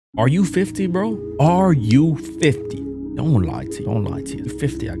Are you 50, bro? Are you 50? Don't lie to you. Don't lie to you. You're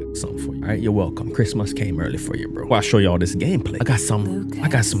 50, I got something for you. All right, you're welcome. Christmas came early for you, bro. Well, I'll show you all this gameplay. I got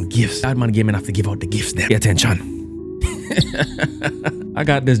some gifts. God man gave me enough to give out the gifts there. Pay attention. I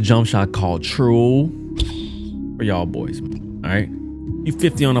got this jump shot called True for y'all boys, man. All right, you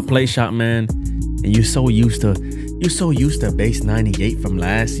 50 on a play shot, man, and you're so used to base 98 from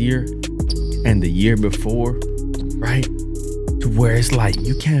last year and the year before, right? To where it's like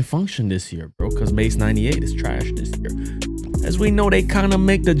you can't function this year, bro, because base 98 is trash this year. As we know, they kind of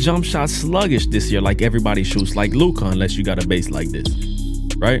make the jump shot sluggish this year, like everybody shoots like Luca unless you got a base like this,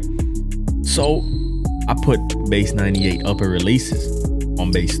 right? So I put base 98 upper releases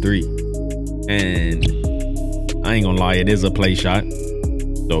on base 3, and I ain't gonna lie, it is a play shot,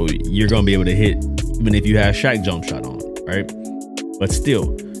 so you're gonna be able to hit even if you have Shaq jump shot on, right? But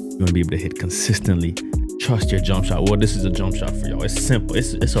still, you're gonna be able to hit consistently. Trust your jump shot. Well, this is a jump shot for y'all. It's simple.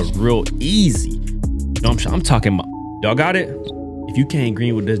 It's a real easy jump shot. I'm talking about, y'all got it? If you can't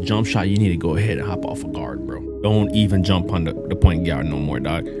green with this jump shot, you need to go ahead and hop off a guard, bro. Don't even jump on the point guard no more,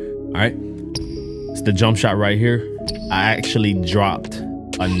 dog. All right, it's the jump shot right here. I actually dropped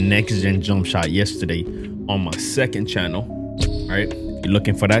a next gen jump shot yesterday on my second channel. All right, if you're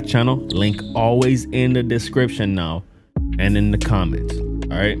looking for that channel, link always in the description now and in the comments.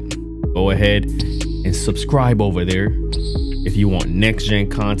 All right, go ahead and subscribe over there if you want next gen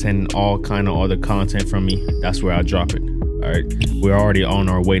content and all kind of other content from me. That's where I drop it. All right, we're already on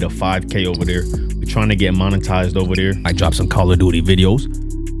our way to 5K over there. We're trying to get monetized over there. I drop some Call of Duty videos,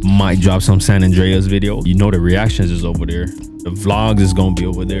 might drop some San Andreas video. You know, the reactions is over there. The vlogs is gonna be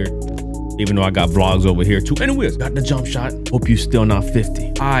over there, even though I got vlogs over here too. Anyways, got the jump shot. Hope you still not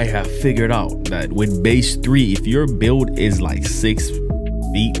 50. I have figured out that with base 3, if your build is like 6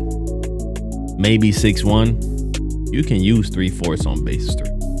 feet, maybe 6'1", you can use 3/4 on base 3,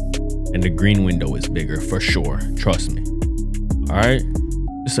 and the green window is bigger for sure. Trust me. All right,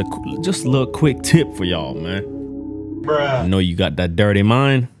 just a little quick tip for y'all, man. Bruh. I know you got that dirty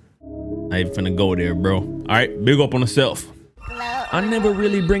mind. I ain't finna go there, bro. All right, big up on yourself. I never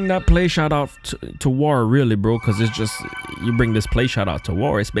really bring that play shot out to war, really, bro, because it's just, you bring this play shot out to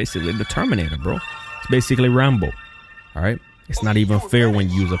war, it's basically the Terminator, bro. It's basically Rambo. All right. It's not even fair when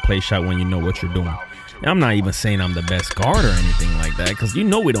you use a play shot when you know what you're doing. And I'm not even saying I'm the best guard or anything like that, because you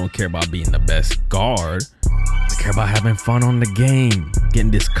know we don't care about being the best guard. We care about having fun on the game,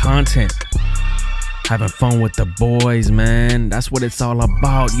 getting this content, having fun with the boys, man. That's what it's all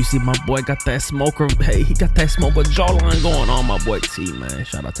about. You see my boy got that smoker. Hey, he got that smoker jawline going on, my boy T, man.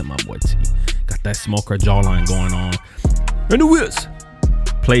 Shout out to my boy T. Got that smoker jawline going on. Anyways,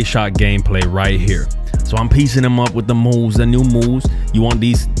 play shot gameplay right here. So I'm piecing them up with the moves, the new moves. You want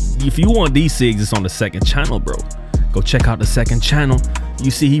these? If you want these SIGs, it's on the second channel, bro. Go check out the second channel.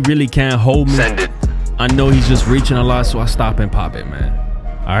 You see, he really can't hold me. Send it. I know he's just reaching a lot, so I stop and pop it, man.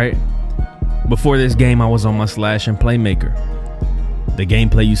 All right. Before this game, I was on my slash and playmaker. The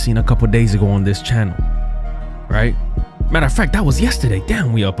gameplay you seen a couple days ago on this channel, right? Matter of fact, that was yesterday.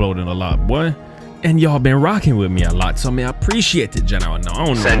 Damn, we uploaded a lot, boy. And y'all been rocking with me a lot, so I mean, I appreciate it, General. No, I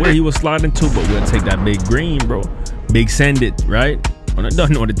don't know where he was sliding to, but we'll take that big green, bro. Big send it, right? I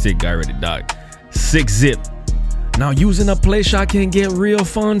don't know what to take already, dog. 6-zip. Now, using a play shot can get real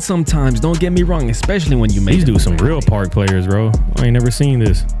fun sometimes. Don't get me wrong, especially when you make these do some real park players, bro. I ain't never seen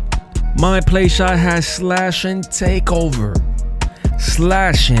this. My play shot has slash and takeover.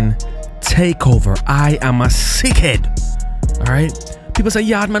 Slash and takeover. I am a sickhead. All right. People say,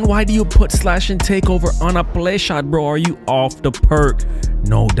 yeah, man, why do you put slash and takeover on a play shot, bro? Are you off the perk?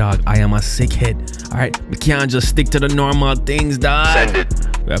 No, dog, I am a sickhead. All right, we can't just stick to the normal things, dog. Send it.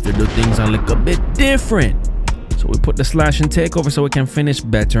 We have to do things a little bit different. So we put the slash and takeover so we can finish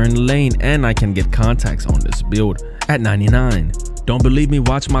better in lane, and I can get contacts on this build at 99. Don't believe me?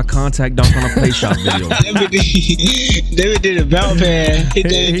 Watch my contact dunk on a play shot video. David did a belt pad. He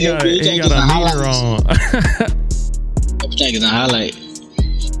got a meter on. A highlight.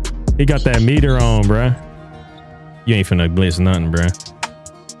 He got that meter on, bruh. You ain't finna blitz nothing, bruh.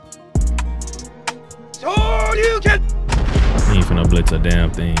 You ain't finna blitz a damn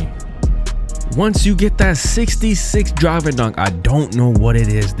thing. Once you get that 66 driver dunk, I don't know what it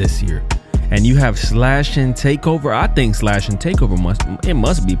is this year, and you have slash and takeover, I think slash and takeover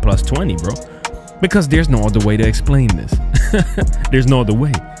must be plus 20, bro, because there's no other way to explain this. There's no other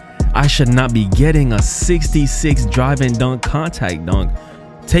way. I should not be getting a 66 drive and dunk, contact dunk,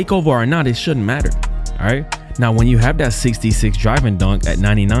 takeover or not, it shouldn't matter. All right, now when you have that 66 drive and dunk at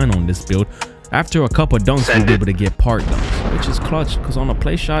 99 on this build, after a couple dunks you'll be able to get park dunks, which is clutch, because on a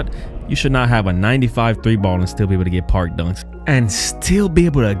play shot You should not have a 95 3 ball and still be able to get park dunks and still be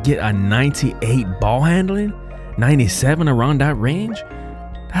able to get a 98 ball handling, 97 around that range.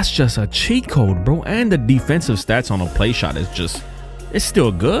 That's just a cheat code, bro. And the defensive stats on a play shot is just, it's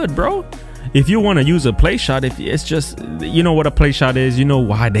still good, bro. If you want to use a play shot, if it's just, you know what a play shot is, you know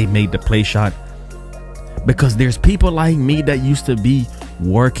why they made the play shot. Because there's people like me that used to be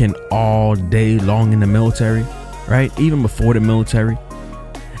working all day long in the military, right? Even before the military.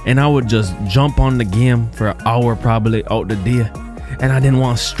 And I would just jump on the game for an hour probably out the day. And I didn't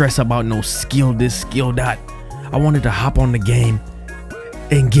want to stress about no skill this, skill that. I wanted to hop on the game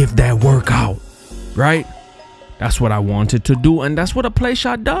and give that workout, right? That's what I wanted to do. And that's what a play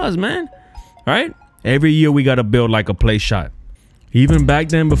shot does, man. Right? Every year we got to build like a play shot. Even back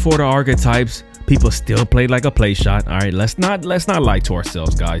then before the archetypes, people still played like a play shot. All right, let's not lie to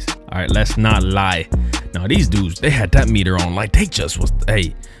ourselves, guys. All right, let's not lie. Now these dudes, they had that meter on like they just was,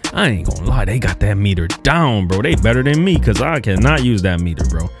 hey, I ain't gonna lie, they got that meter down, bro. They better than me because I cannot use that meter,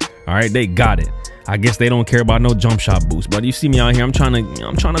 bro. All right, they got it. I guess they don't care about no jump shot boost, but you see me out here, I'm trying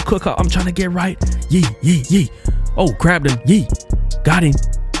to cook up, I'm trying to get right. Yee, yee, yee. Oh, grabbed him, yee. Got him.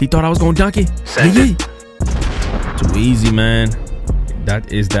 He thought I was gonna dunk it. Yee, yee. Too easy, man.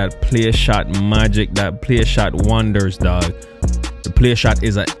 That is that play shot magic, that play shot wonders, dog. The play shot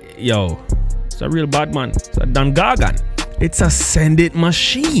is a, yo, it's a real bad man. It's a Dangagan. It's a send it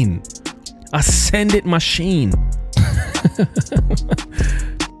machine. A send it machine.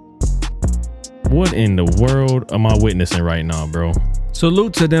 What in the world am I witnessing right now, bro?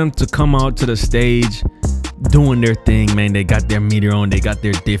 Salute to them to come out to the stage doing their thing, man. They got their meter on, they got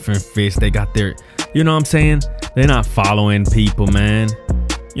their different fists, they got their, you know what I'm saying? They're not following people, man.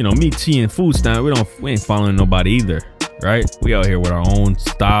 You know, me, T, and Food Stand, we ain't following nobody either, right? We out here with our own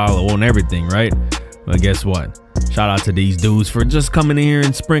style, our own everything, right? But guess what? Shout out to these dudes for just coming in here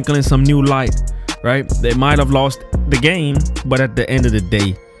and sprinkling some new light, right? They might have lost the game, but at the end of the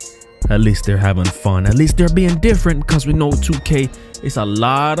day, at least they're having fun. At least they're being different, because we know 2K, it's a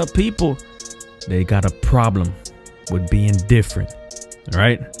lot of people. They got a problem with being different,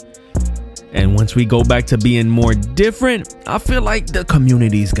 right? And once we go back to being more different, I feel like the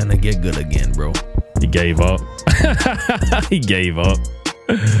community's gonna get good again, bro. He gave up. He gave up.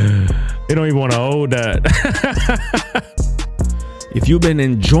 They don't even want to hold that. If you've been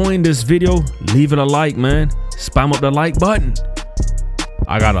enjoying this video, leave it a like, man. Spam up the like button.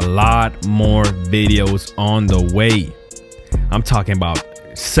 I got a lot more videos on the way. I'm talking about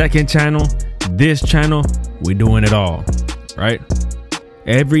second channel, this channel, we're doing it all, right?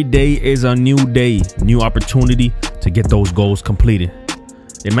 Every day is a new day, new opportunity to get those goals completed.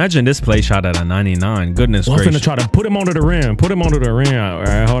 Imagine this play shot at a 99. Goodness gracious. I'm finna try to put him under the rim. Put him under the rim. All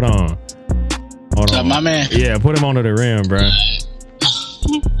right, hold on. Hold on. My man. Yeah, put him under the rim, bro.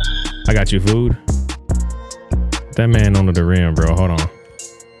 I got you, Food. That man under the rim, bro. Hold on.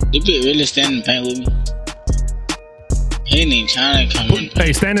 You be really standing in the paint with me. He ain't even trying to come in.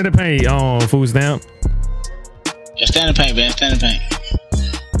 Hey, stand in the paint on Food Stamp. Yeah, stand in the paint, man. Stand in the paint.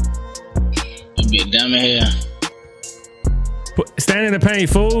 You be a dumb here. Stand in the paint,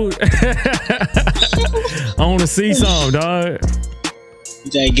 Food. I want to see some, dog.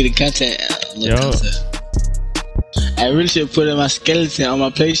 You gotta get a contact. Yo. I really should put in my skeleton on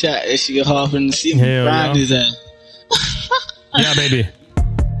my play shot. It should get hard for them to see me grind his ass. Yeah, baby.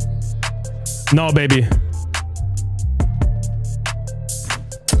 No, baby.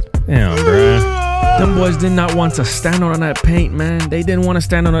 Damn, bruh. Them boys did not want to stand on that paint, man. They didn't want to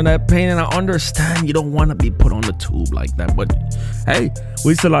stand on that paint, and I understand you don't want to be put on the tube like that. But hey,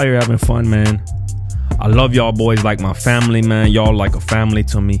 we still out here having fun, man. I love y'all boys like my family, man. Y'all like a family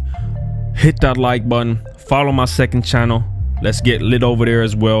to me. Hit that like button. Follow my second channel. Let's get lit over there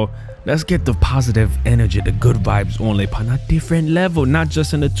as well. Let's get the positive energy, the good vibes only on a different level, not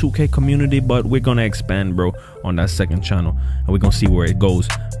just in the 2K community, but we're gonna expand, bro, on that second channel, and we're gonna see where it goes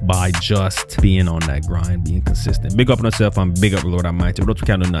by just being on that grind, being consistent. Big up on yourself. I'm big up Lord Almighty. But don't you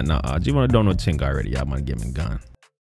can't do nothing. You wanna don't know thing already? I'm gonna give him gun.